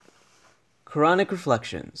Quranic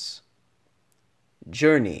Reflections.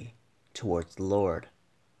 Journey towards the Lord.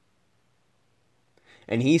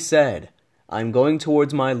 And he said, I am going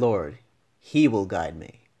towards my Lord. He will guide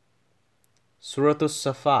me. Surah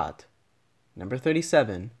As-Safat, number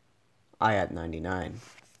 37, ayat 99.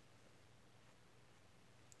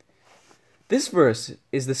 This verse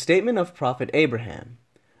is the statement of Prophet Abraham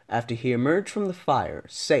after he emerged from the fire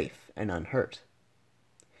safe and unhurt.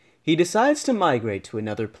 He decides to migrate to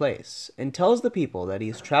another place and tells the people that he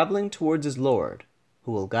is traveling towards his Lord,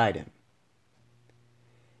 who will guide him.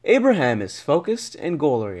 Abraham is focused and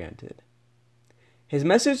goal-oriented. His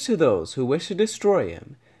message to those who wish to destroy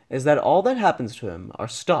him is that all that happens to him are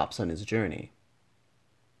stops on his journey.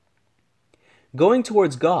 Going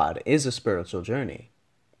towards God is a spiritual journey.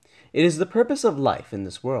 It is the purpose of life in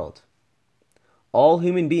this world. All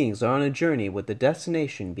human beings are on a journey with the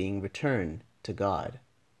destination being return to God.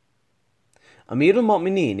 Amir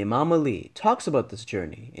al-Mu'mineen Imam Ali talks about this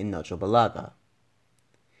journey in Nahj al-Balagha.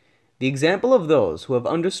 The example of those who have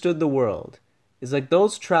understood the world is like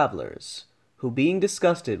those travelers who, being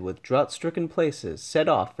disgusted with drought-stricken places, set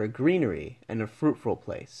off for greenery and a fruitful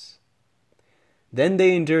place. Then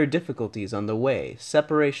they endure difficulties on the way,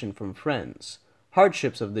 separation from friends,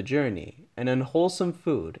 hardships of the journey, and unwholesome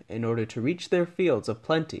food in order to reach their fields of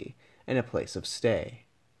plenty and a place of stay.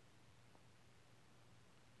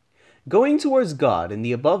 Going towards God in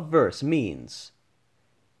the above verse means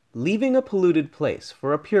leaving a polluted place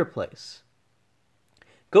for a pure place.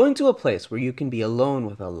 Going to a place where you can be alone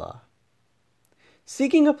with Allah.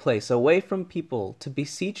 Seeking a place away from people to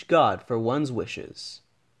beseech God for one's wishes.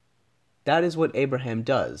 That is what Abraham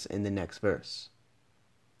does in the next verse.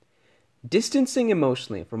 Distancing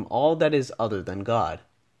emotionally from all that is other than God.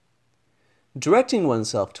 Directing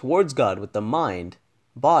oneself towards God with the mind,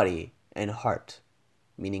 body, and heart,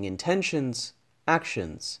 meaning intentions,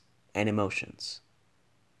 actions, and emotions.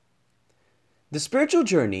 The spiritual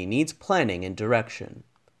journey needs planning and direction.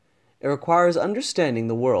 It requires understanding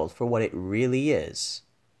the world for what it really is,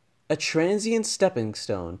 a transient stepping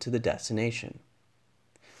stone to the destination.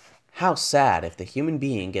 How sad if the human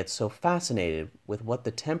being gets so fascinated with what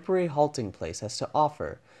the temporary halting place has to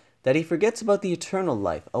offer that he forgets about the eternal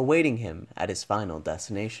life awaiting him at his final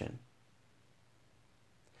destination.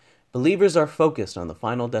 Believers are focused on the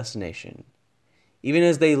final destination, even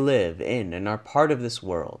as they live in and are part of this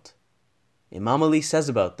world. Imam Ali says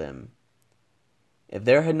about them, if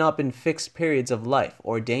there had not been fixed periods of life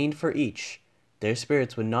ordained for each, their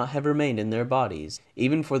spirits would not have remained in their bodies,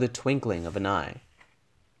 even for the twinkling of an eye.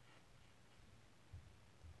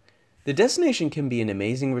 The destination can be an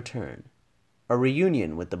amazing return, a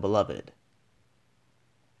reunion with the beloved.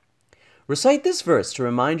 Recite this verse to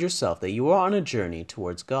remind yourself that you are on a journey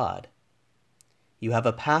towards God. You have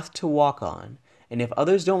a path to walk on, and if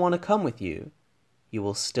others don't want to come with you, you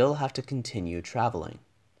will still have to continue traveling.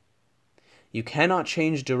 You cannot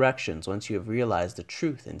change directions once you have realized the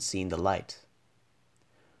truth and seen the light.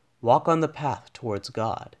 Walk on the path towards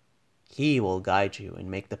God. He will guide you and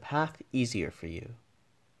make the path easier for you.